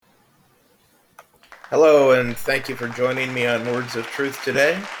Hello, and thank you for joining me on Words of Truth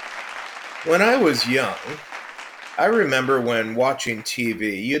today. When I was young, I remember when watching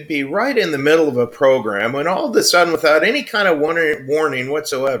TV, you'd be right in the middle of a program when all of a sudden, without any kind of warning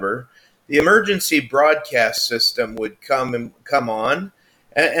whatsoever, the emergency broadcast system would come on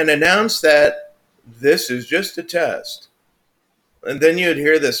and announce that this is just a test. And then you'd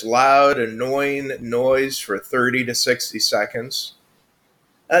hear this loud, annoying noise for 30 to 60 seconds.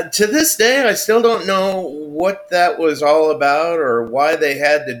 To this day, I still don't know what that was all about or why they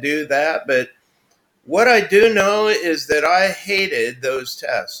had to do that, but what I do know is that I hated those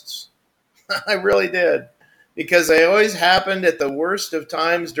tests. I really did, because they always happened at the worst of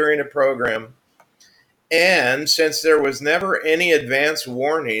times during a program. And since there was never any advance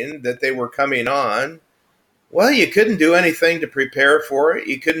warning that they were coming on, well, you couldn't do anything to prepare for it.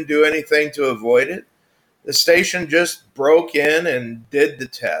 You couldn't do anything to avoid it. The station just broke in and did the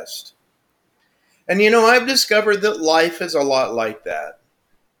test. And I've discovered that life is a lot like that.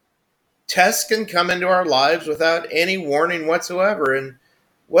 Tests can come into our lives without any warning whatsoever, and,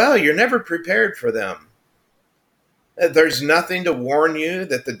 well, you're never prepared for them. There's nothing to warn you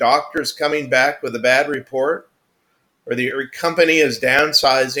that the doctor's coming back with a bad report or the company is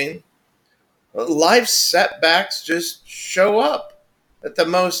downsizing. Life's setbacks just show up at the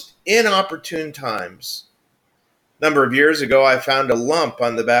most inopportune times. A number of years ago, I found a lump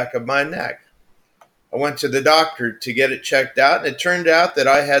on the back of my neck. I went to the doctor to get it checked out, and it turned out that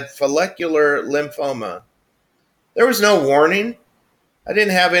I had follicular lymphoma. There was no warning. I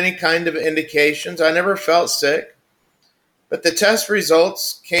didn't have any kind of indications. I never felt sick. But the test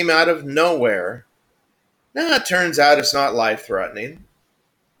results came out of nowhere. Now, it turns out it's not life-threatening.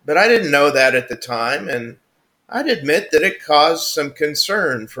 But I didn't know that at the time, and I'd admit that it caused some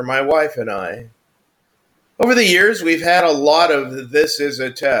concern for my wife and I. Over the years, we've had a lot of "this is a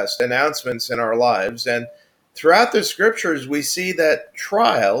test" announcements in our lives, and throughout the scriptures, we see that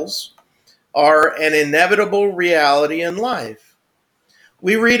trials are an inevitable reality in life.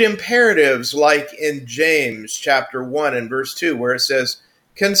 We read imperatives like in James chapter 1 and verse 2, where it says,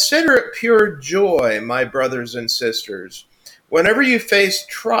 "Consider it pure joy, my brothers and sisters, whenever you face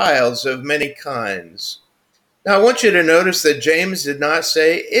trials of many kinds." Now, I want you to notice that James did not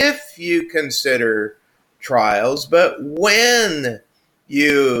say, if you consider trials, but when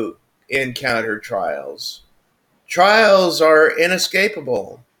you encounter trials. Trials are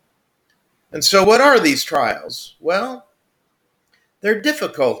inescapable. And so, what are these trials? Well, they're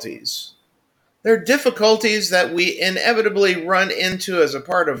difficulties. They're difficulties that we inevitably run into as a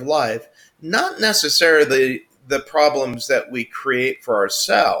part of life, not necessarily the problems that we create for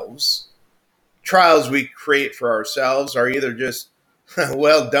ourselves. Trials we create for ourselves are either just,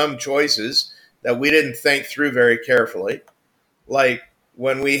 well, dumb choices that we didn't think through very carefully. Like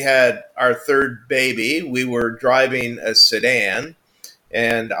when we had our third baby, we were driving a sedan,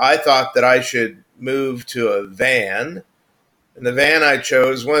 and I thought that I should move to a van. And the van I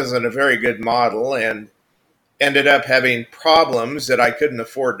chose wasn't a very good model and ended up having problems that I couldn't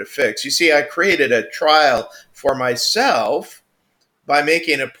afford to fix. You see, I created a trial for myself by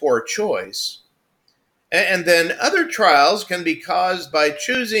making a poor choice. And then other trials can be caused by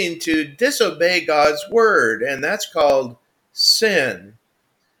choosing to disobey God's word, and that's called sin.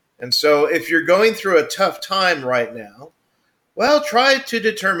 And so if you're going through a tough time right now, well, try to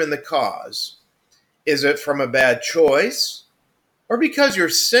determine the cause. Is it from a bad choice or because you're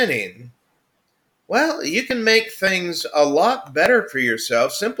sinning? Well, you can make things a lot better for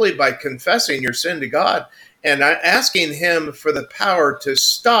yourself simply by confessing your sin to God and asking Him for the power to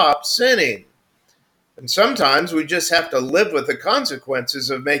stop sinning. And sometimes we just have to live with the consequences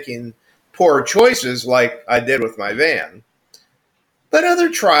of making poor choices like I did with my van. But other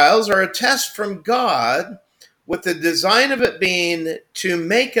trials are a test from God with the design of it being to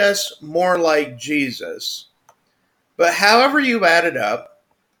make us more like Jesus. But however you add it up,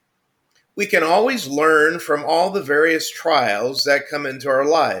 we can always learn from all the various trials that come into our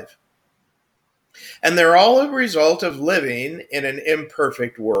life. And they're all a result of living in an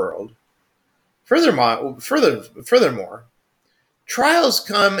imperfect world. Furthermore, trials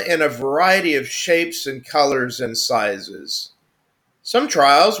come in a variety of shapes and colors and sizes. Some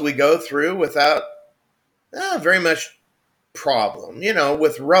trials we go through without very much problem,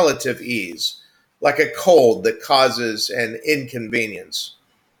 with relative ease, like a cold that causes an inconvenience.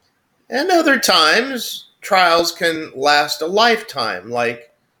 And other times, trials can last a lifetime,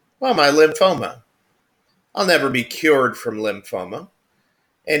 like, well, my lymphoma. I'll never be cured from lymphoma.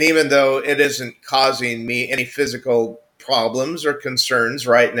 And even though it isn't causing me any physical problems or concerns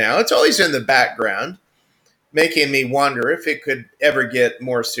right now, it's always in the background. making me wonder if it could ever get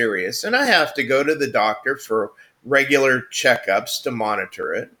more serious. And I have to go to the doctor for regular checkups to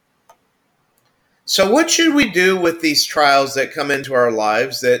monitor it. So, what should we do with these trials that come into our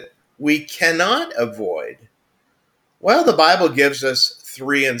lives that we cannot avoid? Well, the Bible gives us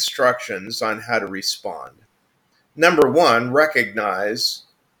three instructions on how to respond. Number one, recognize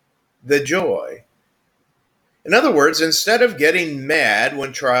the joy. In other words, instead of getting mad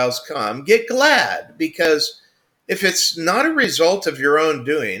when trials come, get glad, because if it's not a result of your own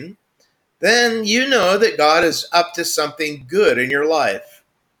doing, then you know that God is up to something good in your life.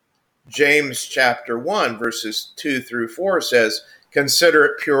 James chapter 1, verses 2 through 4 says, "Consider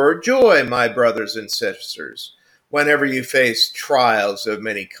it pure joy, my brothers and sisters, whenever you face trials of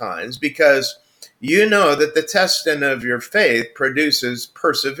many kinds, because you know that the testing of your faith produces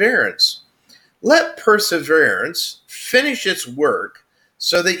perseverance. Let perseverance finish its work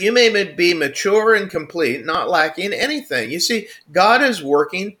so that you may be mature and complete, not lacking anything." You see, God is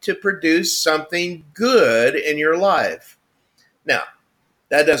working to produce something good in your life. Now,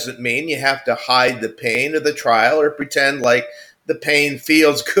 that doesn't mean you have to hide the pain of the trial or pretend like the pain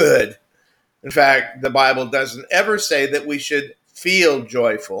feels good. In fact, the Bible doesn't ever say that we should feel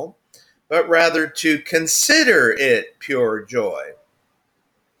joyful, but rather to consider it pure joy.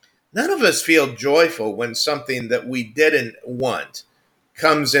 None of us feel joyful when something that we didn't want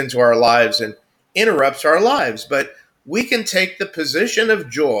comes into our lives and interrupts our lives, but we can take the position of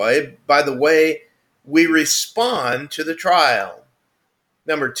joy by the way we respond to the trial.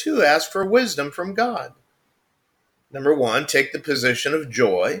 Number two, ask for wisdom from God. Number one, take the position of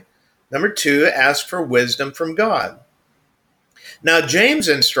joy. Number two, ask for wisdom from God. Now, James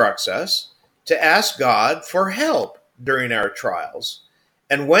instructs us to ask God for help during our trials.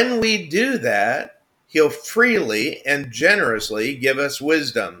 And when we do that, he'll freely and generously give us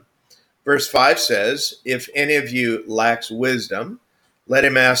wisdom. Verse 5 says, "If any of you lacks wisdom, let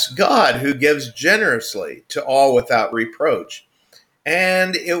him ask God, who gives generously to all without reproach,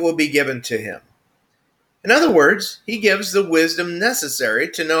 and it will be given to him." In other words, he gives the wisdom necessary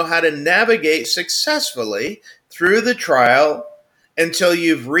to know how to navigate successfully through the trial until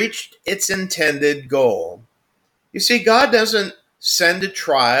you've reached its intended goal. You see, God doesn't send a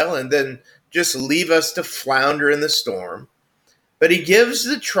trial and then just leave us to flounder in the storm, but he gives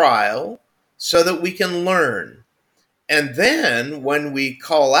the trial so that we can learn. And then when we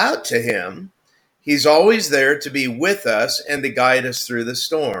call out to him, he's always there to be with us and to guide us through the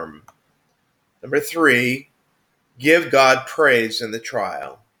storm. Number three, give God praise in the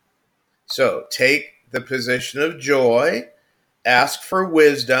trial. So take the position of joy, ask for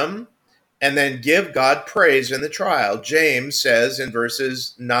wisdom, and then give God praise in the trial. James says in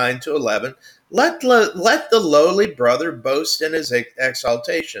verses 9 to 11, let the lowly brother boast in his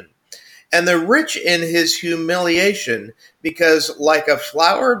exaltation, and the rich in his humiliation, because like a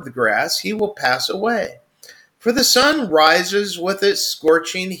flower of the grass, he will pass away. For the sun rises with its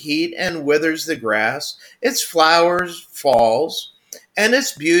scorching heat and withers the grass, its flowers falls, and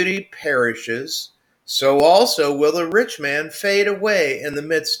its beauty perishes. So also will the rich man fade away in the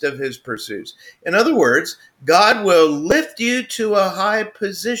midst of his pursuits. In other words, God will lift you to a high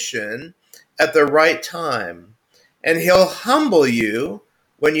position at the right time, and he'll humble you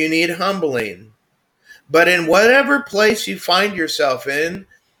when you need humbling. But in whatever place you find yourself in,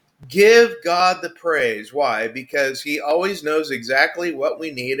 give God the praise. Why? Because he always knows exactly what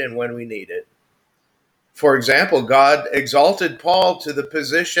we need and when we need it. For example, God exalted Paul to the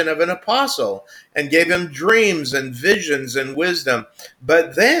position of an apostle and gave him dreams and visions and wisdom.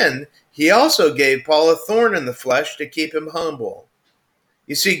 But then he also gave Paul a thorn in the flesh to keep him humble.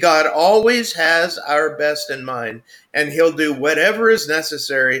 You see, God always has our best in mind, and he'll do whatever is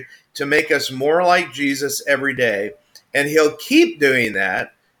necessary to make us more like Jesus every day. And he'll keep doing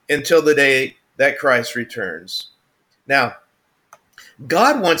that until the day that Christ returns. Now,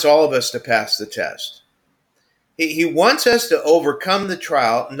 God wants all of us to pass the test. He wants us to overcome the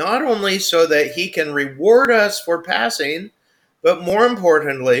trial, not only so that he can reward us for passing, but more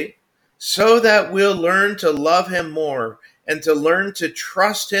importantly, so that we'll learn to love him more and to learn to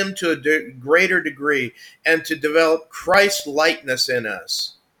trust him to a greater degree and to develop Christ likeness in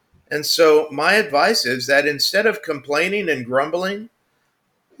us. And so my advice is that instead of complaining and grumbling,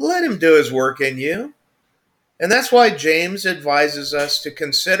 let him do his work in you. And that's why James advises us to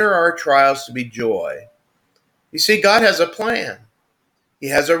consider our trials to be joy. You see, God has a plan. He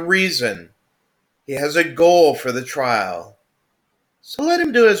has a reason. He has a goal for the trial. So let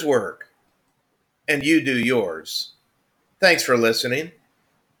him do his work, and you do yours. Thanks for listening.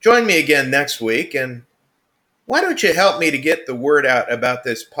 Join me again next week, and Why don't you help me to get the word out about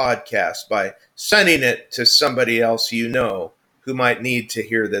this podcast by sending it to somebody else you know who might need to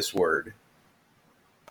hear this word?